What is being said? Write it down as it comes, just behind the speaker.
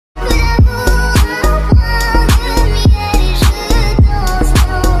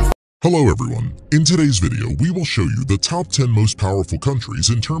Hello everyone, in today's video we will show you the top 10 most powerful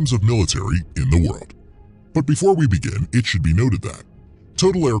countries in terms of military in the world. But before we begin, it should be noted that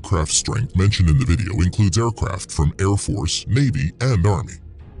total aircraft strength mentioned in the video includes aircraft from Air Force, Navy, and Army.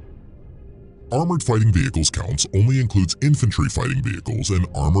 Armored fighting vehicles counts only includes infantry fighting vehicles and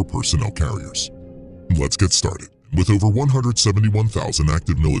armor personnel carriers. Let's get started. With over 171,000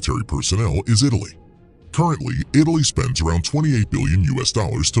 active military personnel is Italy. Currently, Italy spends around $28 billion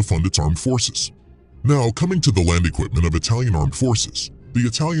to fund its armed forces. Now, coming to the land equipment of Italian armed forces, the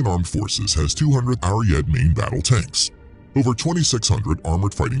Italian armed forces has 200 Armoured main battle tanks, over 2,600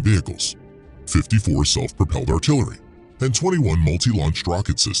 armored fighting vehicles, 54 self-propelled artillery, and 21 multi-launched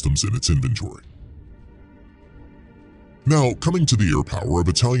rocket systems in its inventory. Now, coming to the air power of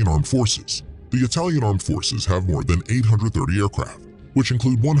Italian armed forces, the Italian armed forces have more than 830 aircraft, which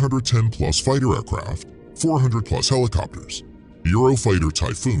include 110 plus fighter aircraft, 400 plus helicopters. Eurofighter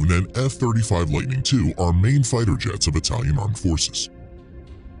Typhoon and F-35 Lightning II are main fighter jets of Italian armed forces.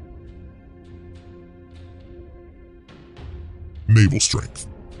 Naval strength.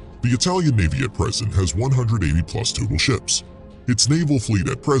 The Italian Navy at present has 180 plus total ships. Its naval fleet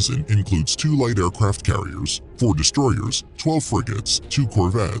at present includes 2 light aircraft carriers, 4 destroyers, 12 frigates, 2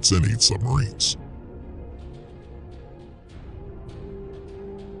 corvettes, and 8 submarines.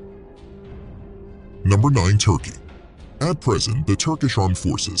 Number 9. Turkey. At present, the Turkish Armed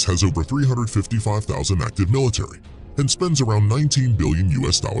Forces has over 355,000 active military and spends around $19 billion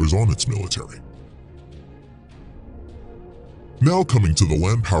on its military. Now coming to the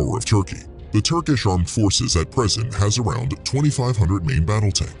land power of Turkey, the Turkish Armed Forces at present has around 2,500 main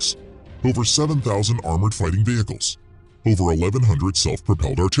battle tanks, over 7,000 armored fighting vehicles, over 1,100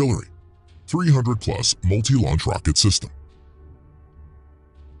 self-propelled artillery, 300 plus multi-launch rocket system.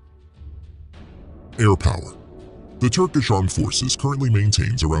 Air power. The Turkish Armed Forces currently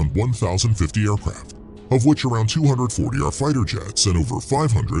maintains around 1,050 aircraft, of which around 240 are fighter jets and over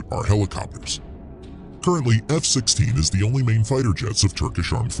 500 are helicopters. Currently, F-16 is the only main fighter jets of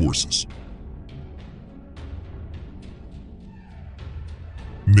Turkish Armed Forces.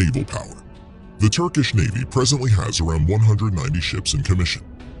 Naval power. The Turkish Navy presently has around 190 ships in commission.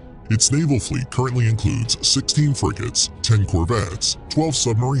 Its naval fleet currently includes 16 frigates, 10 corvettes, 12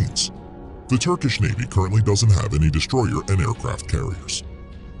 submarines. The Turkish Navy currently doesn't have any destroyer and aircraft carriers.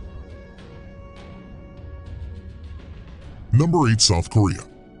 Number 8. South Korea.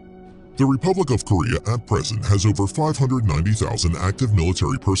 The Republic of Korea at present has over 590,000 active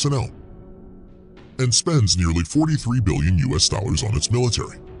military personnel and spends nearly $43 billion on its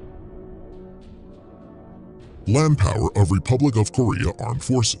military. Land power of Republic of Korea Armed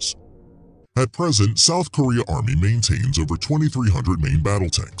Forces. At present, South Korea Army maintains over 2,300 main battle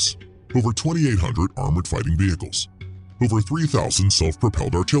tanks, over 2,800 armored fighting vehicles, over 3,000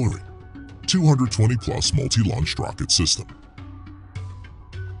 self-propelled artillery, 220 plus multi-launched rocket system.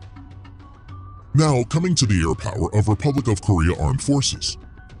 Now coming to the air power of Republic of Korea Armed Forces.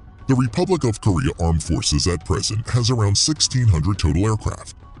 The Republic of Korea Armed Forces at present has around 1,600 total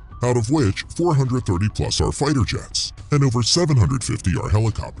aircraft, out of which 430 plus are fighter jets and over 750 are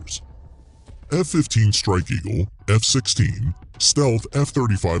helicopters. F-15 Strike Eagle, F-16, Stealth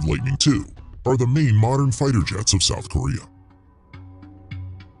F-35 Lightning II are the main modern fighter jets of South Korea.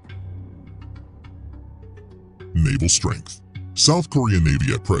 Naval strength. South Korean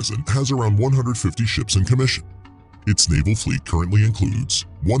Navy at present has around 150 ships in commission. Its naval fleet currently includes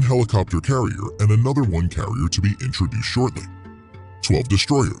 1 helicopter carrier and another 1 carrier to be introduced shortly, 12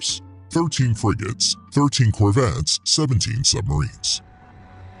 destroyers, 13 frigates, 13 corvettes, 17 submarines.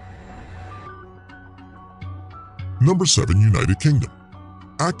 Number 7. United Kingdom.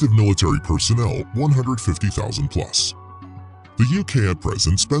 Active military personnel 150,000 plus. The UK at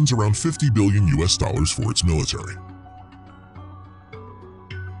present spends around $50 billion for its military.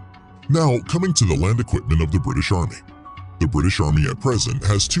 Now coming to the land equipment of the British Army. The British Army at present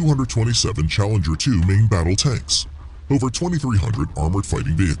has 227 Challenger 2 main battle tanks, over 2,300 armored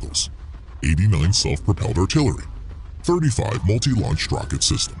fighting vehicles, 89 self-propelled artillery, 35 multi-launched rocket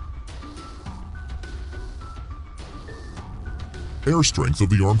system. Air strength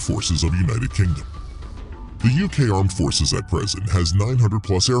of the Armed Forces of United Kingdom. The UK Armed Forces at present has 900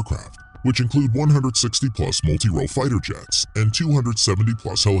 plus aircraft, which include 160 plus multi-role fighter jets and 270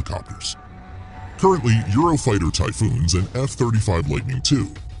 plus helicopters. Currently, Eurofighter Typhoons and F-35 Lightning II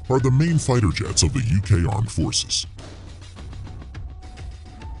are the main fighter jets of the UK Armed Forces.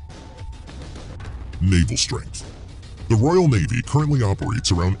 Naval strength. The Royal Navy currently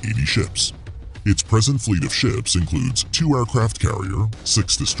operates around 80 ships. Its present fleet of ships includes 2 aircraft carrier,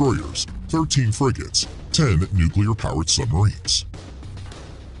 6 destroyers, 13 frigates, 10 nuclear-powered submarines.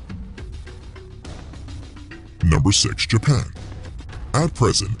 Number 6. Japan. At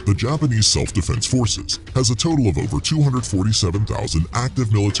present, the Japanese Self-Defense Forces has a total of over 247,000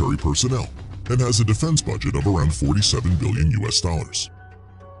 active military personnel and has a defense budget of around $47 billion.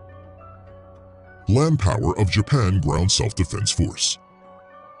 Land power of Japan Ground Self-Defense Force.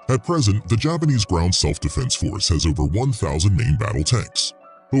 At present, the Japanese Ground Self-Defense Force has over 1,000 main battle tanks,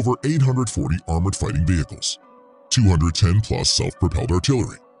 over 840 armored fighting vehicles, 210 plus self-propelled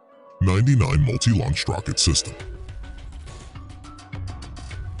artillery, 99 multi-launched rocket system.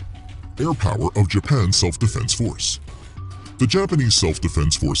 Air power of Japan Self-Defense Force. The Japanese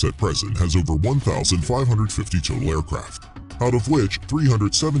Self-Defense Force at present has over 1,550 total aircraft, out of which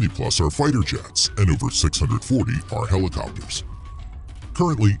 370 plus are fighter jets and over 640 are helicopters.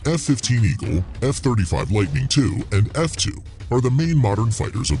 Currently, F-15 Eagle, F-35 Lightning II, and F-2 are the main modern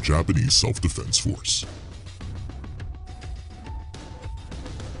fighters of Japanese Self-Defense Force.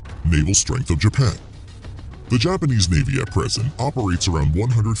 Naval strength of Japan. The Japanese Navy at present operates around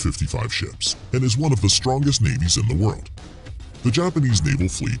 155 ships and is one of the strongest navies in the world. The Japanese naval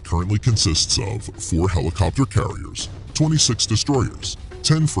fleet currently consists of 4 helicopter carriers, 26 destroyers,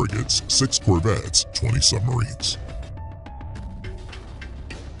 10 frigates, 6 corvettes, 20 submarines.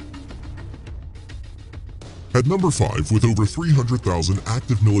 At number 5, with over 300,000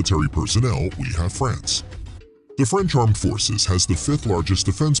 active military personnel, we have France. The French Armed Forces has the 5th largest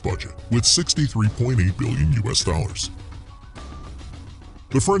defense budget with $63.8 billion.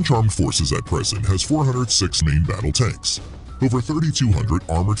 The French Armed Forces at present has 406 main battle tanks, over 3,200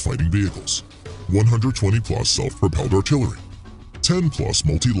 armored fighting vehicles, 120 plus self-propelled artillery, 10 plus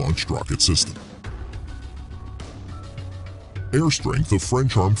multi-launched rocket system. Air strength of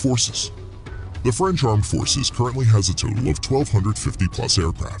French Armed Forces. The French Armed Forces currently has a total of 1,250 plus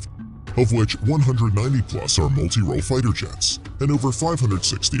aircraft, of which 190 plus are multi-role fighter jets and over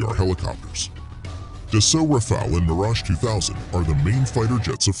 560 are helicopters. Dassault Rafale and Mirage 2000 are the main fighter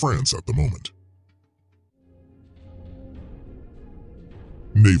jets of France at the moment.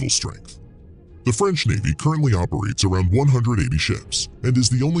 Naval strength. The French Navy currently operates around 180 ships and is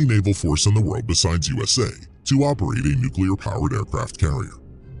the only naval force in the world besides USA to operate a nuclear-powered aircraft carrier.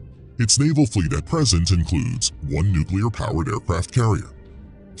 Its naval fleet at present includes 1 nuclear-powered aircraft carrier,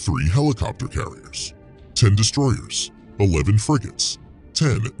 3 helicopter carriers, 10 destroyers, 11 frigates,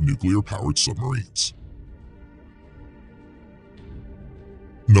 10 nuclear-powered submarines.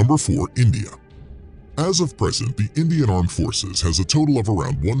 Number 4. India. As of present, the Indian Armed Forces has a total of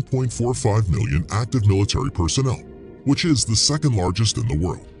around 1.45 million active military personnel, which is the 2nd largest in the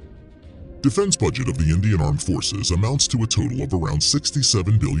world. Defense budget of the Indian Armed Forces amounts to a total of around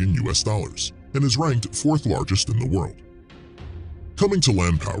 $67 billion and is ranked 4th largest in the world. Coming to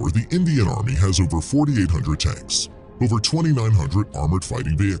land power, the Indian Army has over 4,800 tanks, over 2,900 armored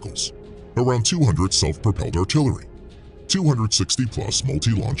fighting vehicles, around 200 self-propelled artillery, 260 plus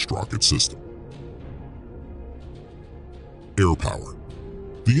multi-launched rocket system. Air power.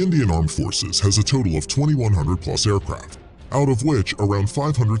 The Indian Armed Forces has a total of 2,100 plus aircraft, out of which around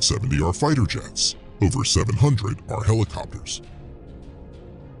 570 are fighter jets, over 700 are helicopters.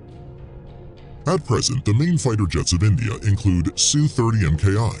 At present, the main fighter jets of India include Su-30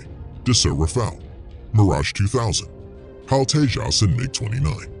 Mki, Dassault Rafale, Mirage 2000, HAL Tejas and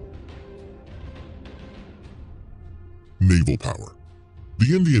MiG-29. Naval power.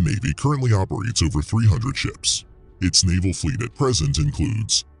 The Indian Navy currently operates over 300 ships. Its naval fleet at present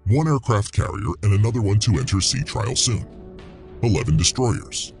includes 1 aircraft carrier and another one to enter sea trial soon, 11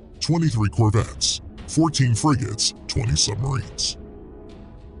 destroyers, 23 corvettes, 14 frigates, 20 submarines.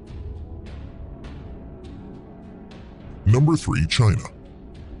 Number 3. China.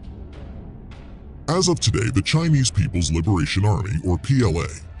 As of today, the Chinese People's Liberation Army, or PLA,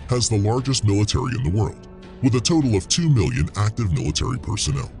 has the largest military in the world, with a total of 2 million active military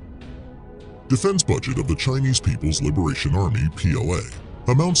personnel. Defense budget of the Chinese People's Liberation Army, PLA,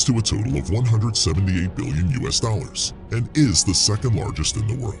 amounts to a total of $178 billion and is the 2nd largest in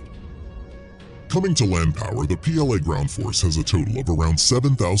the world. Coming to land power, the PLA ground force has a total of around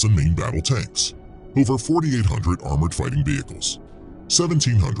 7,000 main battle tanks, over 4,800 armored fighting vehicles,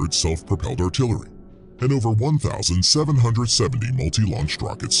 1,700 self-propelled artillery, and over 1,770 multi-launched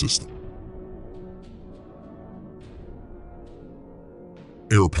rocket system.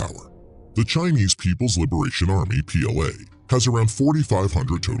 Air power. The Chinese People's Liberation Army, PLA, has around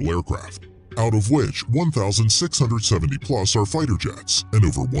 4,500 total aircraft, out of which 1,670 plus are fighter jets and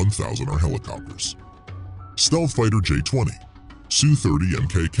over 1,000 are helicopters. Stealth Fighter J-20, Su-30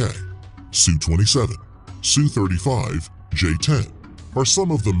 MKK, Su-27, Su-35, J-10 are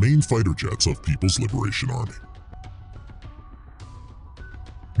some of the main fighter jets of People's Liberation Army.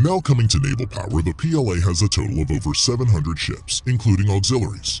 Now coming to naval power, the PLA has a total of over 700 ships, including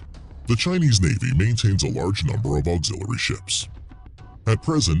auxiliaries. The Chinese Navy maintains a large number of auxiliary ships. At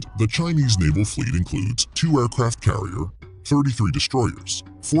present, the Chinese naval fleet includes 2 aircraft carrier, 33 destroyers,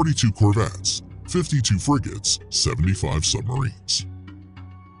 42 corvettes, 52 frigates, 75 submarines.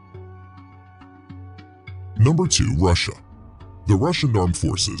 Number 2. Russia. The Russian Armed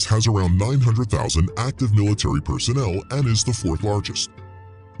Forces has around 900,000 active military personnel and is the 4th largest.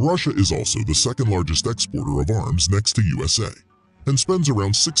 Russia is also the 2nd largest exporter of arms next to USA and spends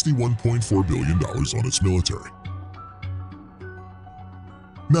around $61.4 billion on its military.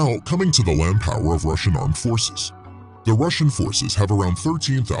 Now, coming to the land power of Russian armed forces. The Russian forces have around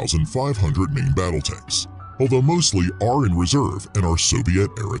 13,500 main battle tanks, although mostly are in reserve and are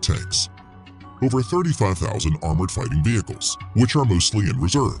Soviet-era tanks. Over 35,000 armored fighting vehicles, which are mostly in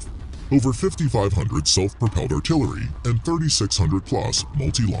reserve. Over 5,500 self-propelled artillery and 3,600 plus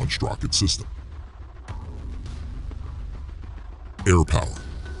multi-launched rocket system. Air power.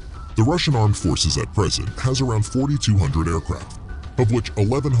 The Russian armed forces at present has around 4,200 aircraft, of which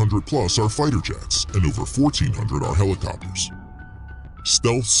 1,100 plus are fighter jets and over 1,400 are helicopters.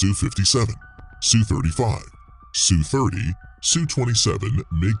 Stealth Su-57, Su-35, Su-30, Su-27,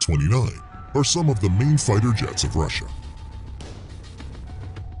 MiG-29 are some of the main fighter jets of Russia.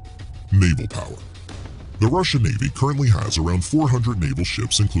 Naval power. The Russian Navy currently has around 400 naval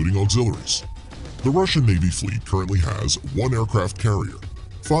ships including auxiliaries. The Russian Navy fleet currently has 1 aircraft carrier,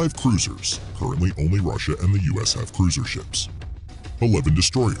 5 cruisers, currently only Russia and the US have cruiser ships, 11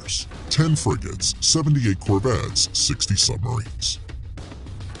 destroyers, 10 frigates, 78 corvettes, 60 submarines.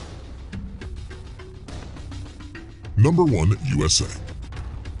 Number 1. USA.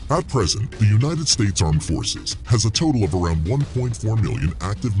 At present, the United States Armed Forces has a total of around 1.4 million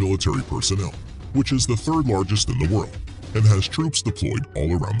active military personnel, which is the 3rd largest in the world, and has troops deployed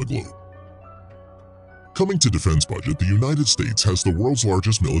all around the globe. Coming to defense budget, the United States has the world's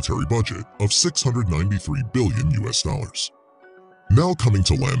largest military budget of $693 billion US. Now coming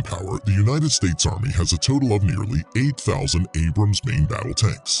to land power, the United States Army has a total of nearly 8,000 Abrams main battle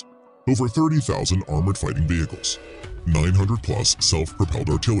tanks, over 30,000 armored fighting vehicles, 900 plus self-propelled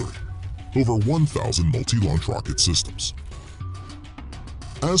artillery, over 1,000 multi-launch rocket systems.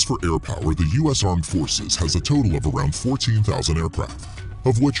 As for air power, the U.S. Armed Forces has a total of around 14,000 aircraft,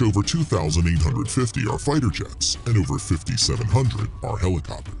 of which over 2,850 are fighter jets and over 5,700 are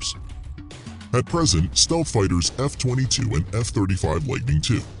helicopters. At present, stealth fighters F-22 and F-35 Lightning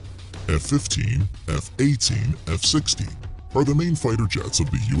II, F-15, F-18, F-16 are the main fighter jets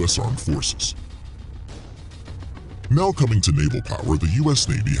of the U.S. Armed Forces. Now coming to naval power, the U.S.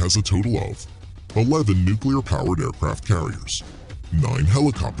 Navy has a total of 11 nuclear-powered aircraft carriers, 9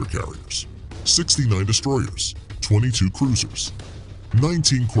 helicopter carriers, 69 destroyers, 22 cruisers,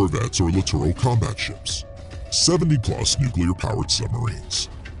 19 corvettes or littoral combat ships, 70 plus nuclear-powered submarines.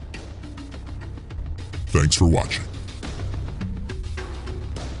 Thanks for watching.